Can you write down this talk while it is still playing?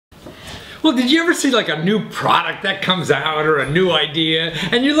Well, did you ever see like a new product that comes out or a new idea,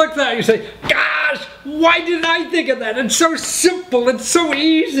 and you look at that and you say, gosh, why didn't I think of that? It's so simple, it's so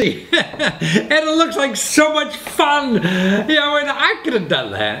easy, and it looks like so much fun. You know, and I could have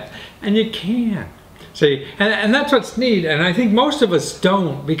done that, and you can. See, and that's what's neat, and I think most of us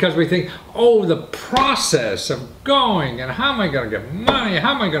don't, because we think, oh, the process of going, and how am I going to get money,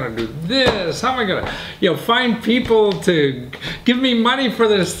 how am I going to do this, how am I going to, you know, find people to give me money for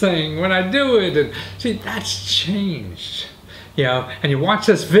this thing when I do it, and see, that's changed. You know, and you watch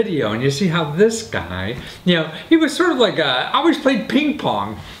this video and you see how this guy, you know, he was sort of like, always played ping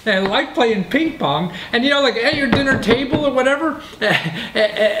pong, and liked playing ping pong, and you know, like at your dinner table or whatever,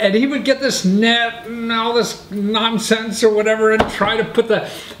 and he would get this net and all this nonsense or whatever and try to put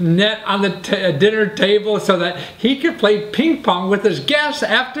the net on the dinner table so that he could play ping pong with his guests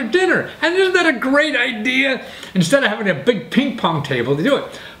after dinner. And isn't that a great idea? Instead of having a big ping pong table to do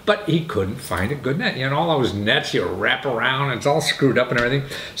it. But he couldn't find a good net. You know, all those nets you wrap around, and it's all screwed up and everything.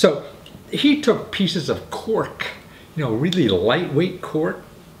 So he took pieces of cork, you know, really lightweight cork,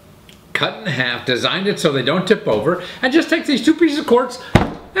 cut in half, designed it so they don't tip over, and just takes these two pieces of corks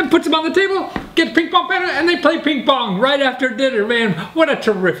and puts them on the table, get ping pong pattern, and they play ping pong right after dinner. Man, what a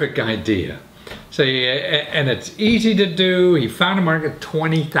terrific idea. So, and it's easy to do. He found a market,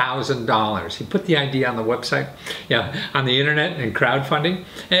 $20,000. He put the idea on the website, yeah, on the internet and crowdfunding,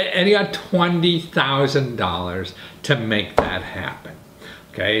 and he got $20,000 to make that happen.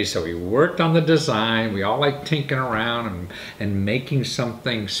 Okay, so he worked on the design. We all like tinkering around and making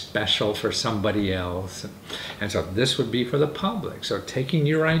something special for somebody else. And so this would be for the public. So taking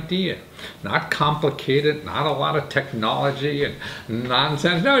your idea, not complicated, not a lot of technology and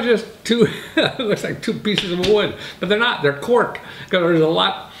nonsense. No, just two, it looks like two pieces of wood, but they're not, they're cork. Because there's a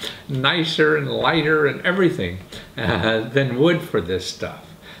lot nicer and lighter and everything than wood for this stuff.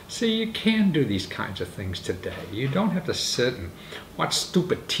 See, you can do these kinds of things today. You don't have to sit and watch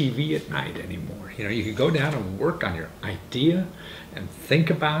stupid TV at night anymore. You know, you can go down and work on your idea and think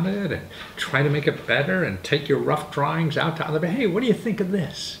about it and try to make it better and take your rough drawings out to other people. Hey, what do you think of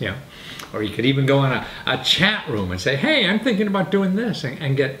this? You know, or you could even go in a chat room and say, hey, I'm thinking about doing this,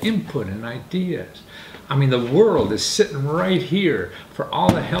 and get input and ideas. I mean, the world is sitting right here for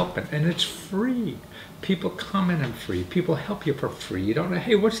all the help, and it's free. People come in and free. People help you for free. You don't know,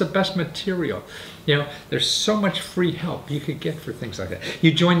 hey, what's the best material? You know, there's so much free help you could get for things like that.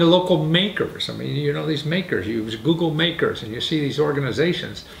 You join the local makers. I mean, you know, these makers, you use Google Makers, and you see these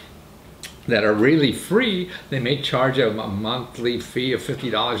organizations that are really free. They may charge a monthly fee of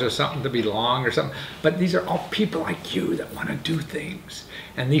 $50 or something to belong or something. But these are all people like you that want to do things.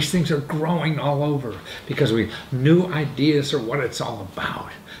 And these things are growing all over because new ideas are what it's all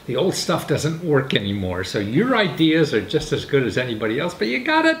about. The old stuff doesn't work anymore, so your ideas are just as good as anybody else, but you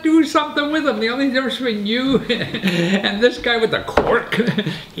gotta do something with them. The only difference between you and this guy with the cork,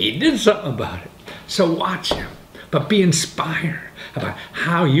 he did something about it. So watch him, but be inspired about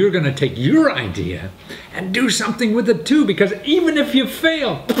how you're gonna take your idea and do something with it too, because even if you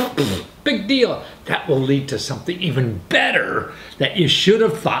fail, big deal, that will lead to something even better that you should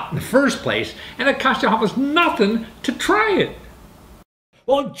have thought in the first place, and it cost you almost nothing to try it.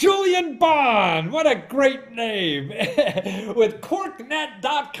 Well, Julian Bond, what a great name, with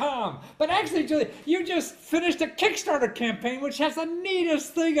corknet.com. But actually, Julian, you just finished a Kickstarter campaign, which has the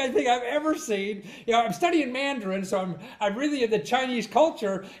neatest thing I think I've ever seen. You know, I'm studying Mandarin, so I'm really in the Chinese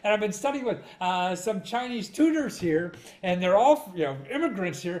culture, and I've been studying with some Chinese tutors here, and they're all, you know,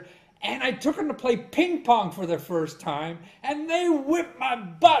 immigrants here. And I took them to play ping pong for the first time, and they whipped my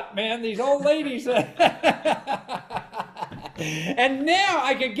butt, man, these old ladies. And now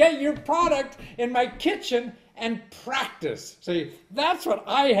I can get your product in my kitchen and practice. See, that's what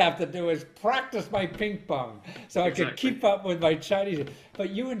I have to do, is practice my ping pong so I can keep up with my Chinese. But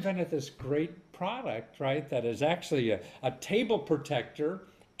you invented this great product, right, that is actually a table protector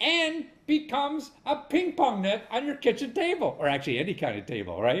and becomes a ping pong net on your kitchen table, or actually any kind of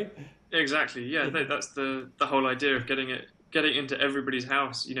table, right? Exactly. Yeah, that's the whole idea of getting into everybody's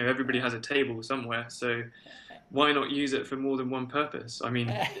house. You know, everybody has a table somewhere, so why not use it for more than one purpose? I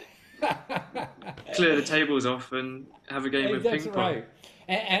mean, clear the tables off and have a game of ping pong. Right.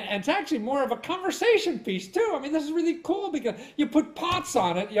 And it's actually more of a conversation piece too. I mean, this is really cool because you put pots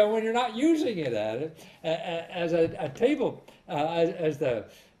on it, you know, when you're not using it as a table, as the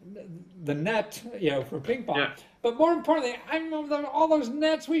net, you know, for ping pong. Yeah. But more importantly, I remember all those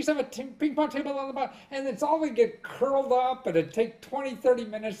nets. We used to have a ping pong table on the bottom, and it's all we get curled up, and it'd take 20, 30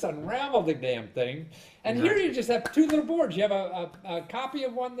 minutes to unravel the damn thing. And here you just have two little boards. You have a copy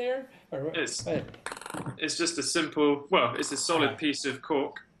of one there? It's just a simple, well, it's a solid piece of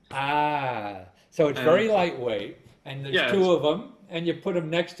cork, Ah, so it's And very lightweight, and there's yeah, two of them, and you put them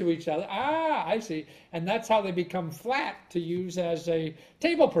next to each other. Ah, I see. And that's how they become flat to use as a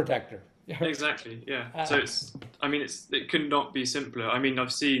table protector. exactly. Yeah. So Ah, it could not be simpler. I mean,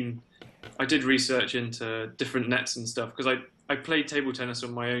 I did research into different nets and stuff because I played table tennis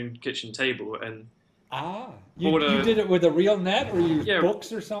on my own kitchen table and bought you a did it with a real net, or you used yeah.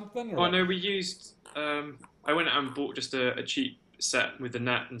 books or something, or Oh what? no, we used. I went out and bought just a cheap set with the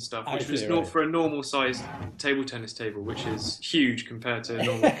net and stuff, I which was see, not right. for a normal sized table tennis table, which is huge compared to a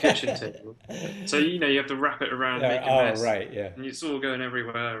normal kitchen table. So you have to wrap it around, Yeah. make a Oh, mess, right. Yeah. and it's all going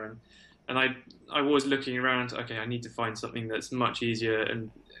everywhere. And I was looking around. Okay, I need to find something that's much easier and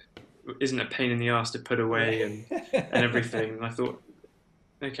isn't a pain in the ass to put away and everything. And I thought,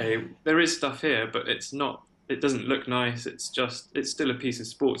 okay, there is stuff here, but it's not. It doesn't look nice. It's still a piece of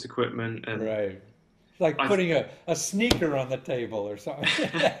sports equipment, and Right. It's like I putting a sneaker on the table or something.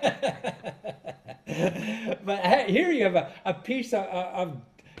 But hey, here you have a piece of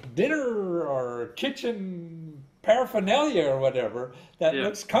dinner or kitchen paraphernalia or whatever that yeah,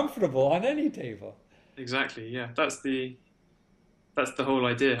 looks comfortable on any table. exactly. Yeah, that's the whole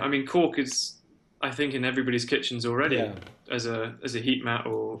idea. I mean, cork is, I think, in everybody's kitchens Yeah. already as a heat mat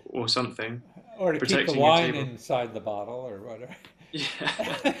or something Or to keep the protecting your wine table. inside the bottle or whatever.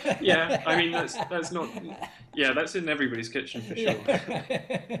 Yeah, yeah. I mean, that's not. Yeah, that's in everybody's kitchen for sure.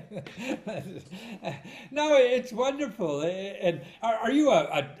 No, it's wonderful. And are you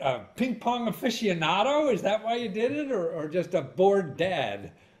a ping pong aficionado? Is that why you did it, or just a bored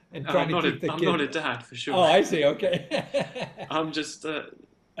dad and trying to keep the I'm not a kid? dad for Oh, sure. I see. Okay. I'm just no.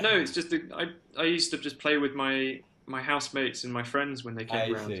 It's just I used to just play with my housemates and my friends when they came I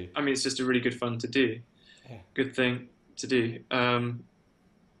around. see. I mean, it's just a really good fun to do, Yeah. good thing to do.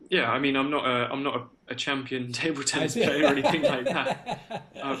 Yeah, I mean, I'm not a champion table I tennis see. player or anything like that.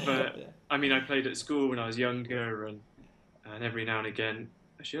 I mean, I played at school when I was younger, and every now and again.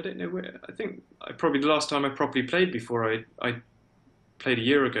 Actually, I don't know where. I think probably the last time I properly played before I played a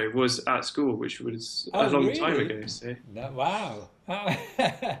year ago was at school, which was a Oh, long time really? ago. So No, wow.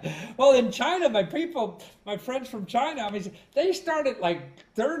 Well, in China, my friends from China, I mean, they start at like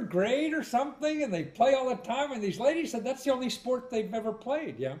third grade or something, and they play all the time. And these ladies said that's the only sport they've ever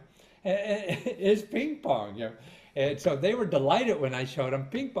played, is ping pong, And so they were delighted when I showed them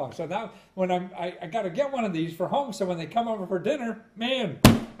ping pong. So now, when I got to get one of these for home. So when they come over for dinner, man,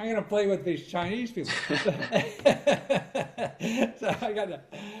 I'm gonna play with these Chinese people. So I got to,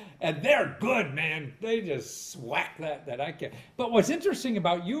 and they're good, man. They just whack that I can't. But what's interesting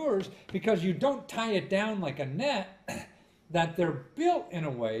about yours, because you don't tie it down like a net, that they're built in a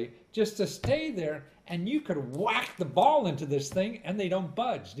way just to stay there, and you could whack the ball into this thing, and they don't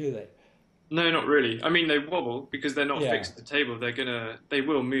budge, do they? no, not really. I mean, they wobble because they're not Yeah, fixed at the table. They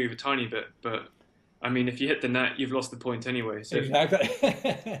will move a tiny bit, but I mean, if you hit the net, you've lost the point anyway. So exactly.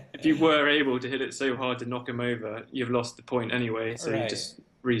 if you were able to hit it so hard to knock him over, you've lost the point anyway. So you Right. just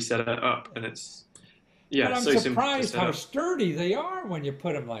reset it up, and it's But yeah, I'm so simple to surprised set how up. sturdy they are when you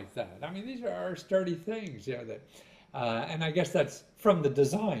put them like that. I mean, these are sturdy things, that, and I guess that's from the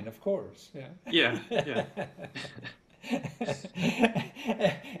design, of course. Yeah, yeah.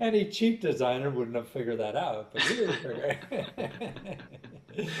 Any cheap designer wouldn't have figured that out, but you figure.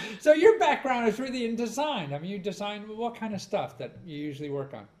 So your background is really in design. I mean, you design what kind of stuff that you usually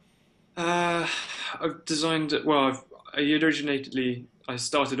work on? Uh, I've designed well. I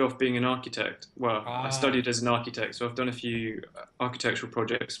started off being an architect. Well, I Ah, studied as an architect, so I've done a few architectural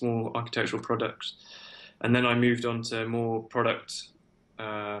projects, small architectural products, and then I moved on to more product,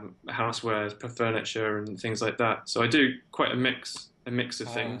 housewares, furniture, and things like that. So I do quite a mix of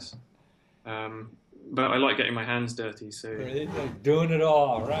ah. things. Um, but I like getting my hands dirty. So Really? Like doing it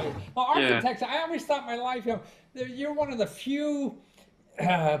all, right? Well, yeah, architects, I always thought in my life, you're one of the few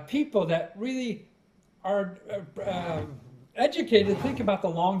people that really are educated to think about the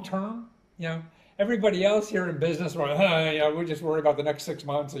long term. Everybody else here in business, we just worry about the next 6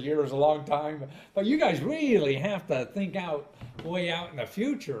 months. A year is a long time, but you guys really have to think out way out in the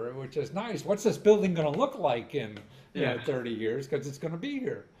future, which is nice. What's this building going to look like in yeah. 30 years? Because it's going to be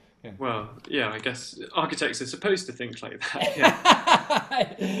here. Yeah. Well, yeah. I guess architects are supposed to think like that.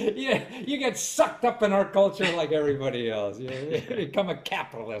 Yeah. Yeah, you get sucked up in our culture like everybody else. You become a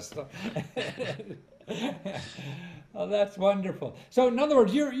capitalist. Oh, that's wonderful. So, in other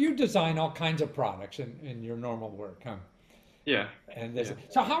words, you design all kinds of products in your normal work, huh? Yeah. And Yeah.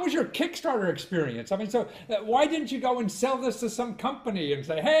 so, how was your Kickstarter experience? I mean, so why didn't you go and sell this to some company and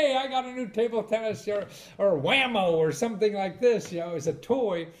say, "Hey, I got a new table tennis or Whammo or something like this," as a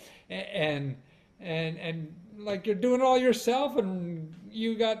toy, and like you're doing it all yourself and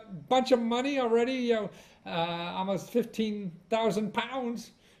you got a bunch of money already. Almost 15,000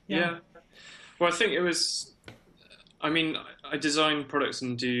 pounds. Yeah. Well, I think it was. I mean, I design products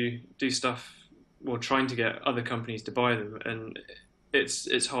and do stuff, well, trying to get other companies to buy them, and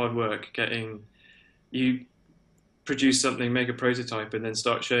it's hard work getting you produce something, make a prototype, and then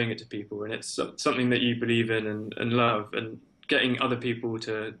start showing it to people, and it's something that you believe in and love, and getting other people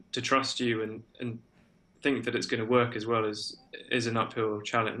to trust you and think that it's going to work as well is an uphill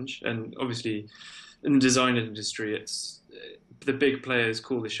challenge. And obviously, in the design industry, it's the big players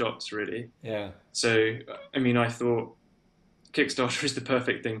call the shots, really. Yeah. So, I mean, I thought Kickstarter is the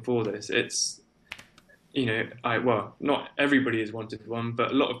perfect thing for this. It's, well, not everybody has wanted one,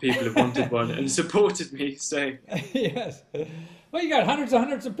 but a lot of people have wanted one and supported me. So, yes. Well, you got hundreds and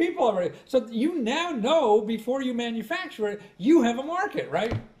hundreds of people already. So you now know before you manufacture it, you have a market,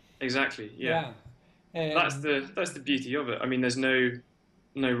 right? Exactly. Yeah. And that's the beauty of it. I mean, there's no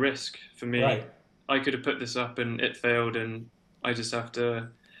risk for me. Right. I could have put this up and it failed, and I just have to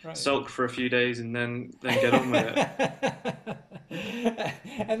sulk for a few days and then get on with it.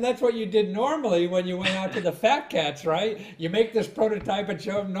 And that's what you did normally when you went out to the fat cats, right? You make this prototype and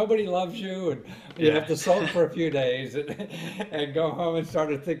show them nobody loves you, and you have to sulk for a few days and go home and start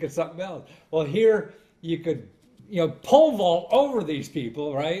to think of something else. Well, here you could, pole vault over these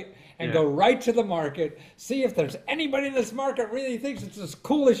people, right? And go right to the market, see if there's anybody in this market really thinks it's as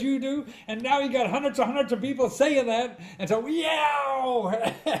cool as you do. And now you got hundreds and hundreds of people saying that. And so,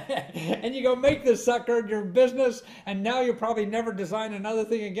 yeah! And you go make this sucker your business. And now you'll probably never design another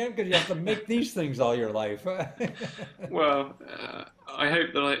thing again because you have to make these things all your life. Well, I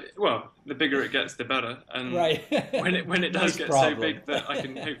hope that the bigger it gets, the better. And when it does get so big that I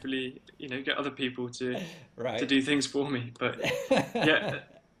can hopefully, get other people to do things for me. But yeah.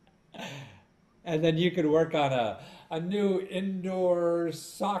 And then you could work on a new indoor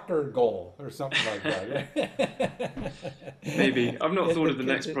soccer goal or something like that. Maybe. I've not thought of the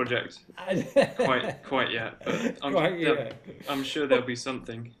next project quite yet, but I'm sure there'll be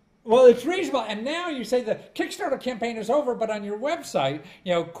something. Well, it's reasonable. And now you say the Kickstarter campaign is over, but on your website,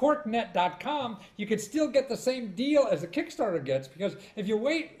 corknet.com, you could still get the same deal as the Kickstarter gets, because if you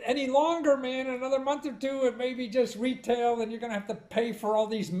wait any longer, man, another month or two, it may be just retail, and you're going to have to pay for all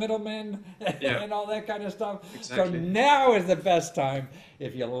these middlemen and all that kind of stuff. Exactly. So now is the best time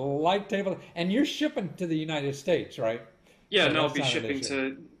if you like table. And you're shipping to the United States, right? Yeah, so and I'll be shipping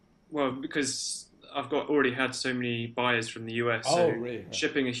because I've already had so many buyers from the US, so really?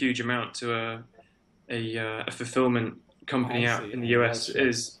 Shipping a huge amount to a fulfillment company out in the US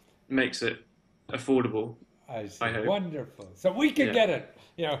makes it affordable. I see. I hope. Wonderful. So we can get it.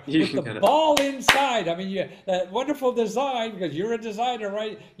 You with the ball inside. I mean, that wonderful design, because you're a designer,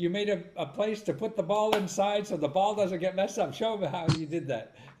 right? You made a place to put the ball inside so the ball doesn't get messed up. Show me how you did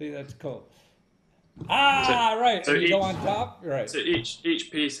that. See, that's cool. Right. So you go on top. Right. So each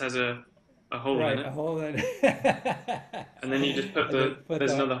piece has a hole in it. A hole in it. And then you just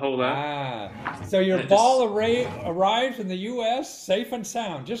there's another hole there. So your ball arrives in the U.S. safe and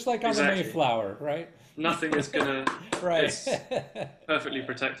sound, just like on the Mayflower, right? Nothing is going to... It's perfectly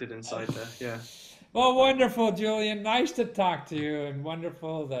protected inside there, yeah. Well, wonderful, Julian. Nice to talk to you, and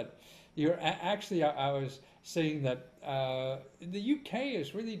wonderful that you're... Actually, I was seeing that the UK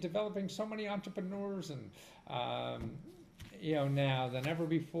is really developing so many entrepreneurs and... now than ever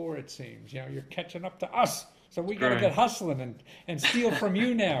before, it seems. You're catching up to us, so we got to get hustling and steal from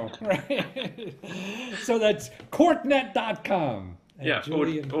you now, right? So that's corknet.com. Yeah, or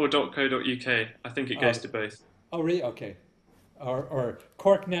 .co.uk. I think it goes to both. Oh, really? Okay. Or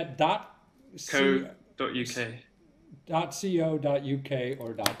corknet.co.uk. .co.uk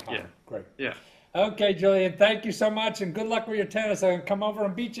or .com. Yeah. Great. Yeah. Okay, Julian, thank you so much, and good luck with your tennis. I'm going to come over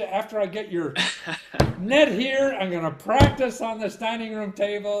and beat you after I get your net here. I'm going to practice on this dining room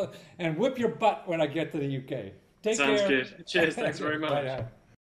table and whip your butt when I get to the UK. Take care. Sounds good. Cheers. Thanks very much. Bye.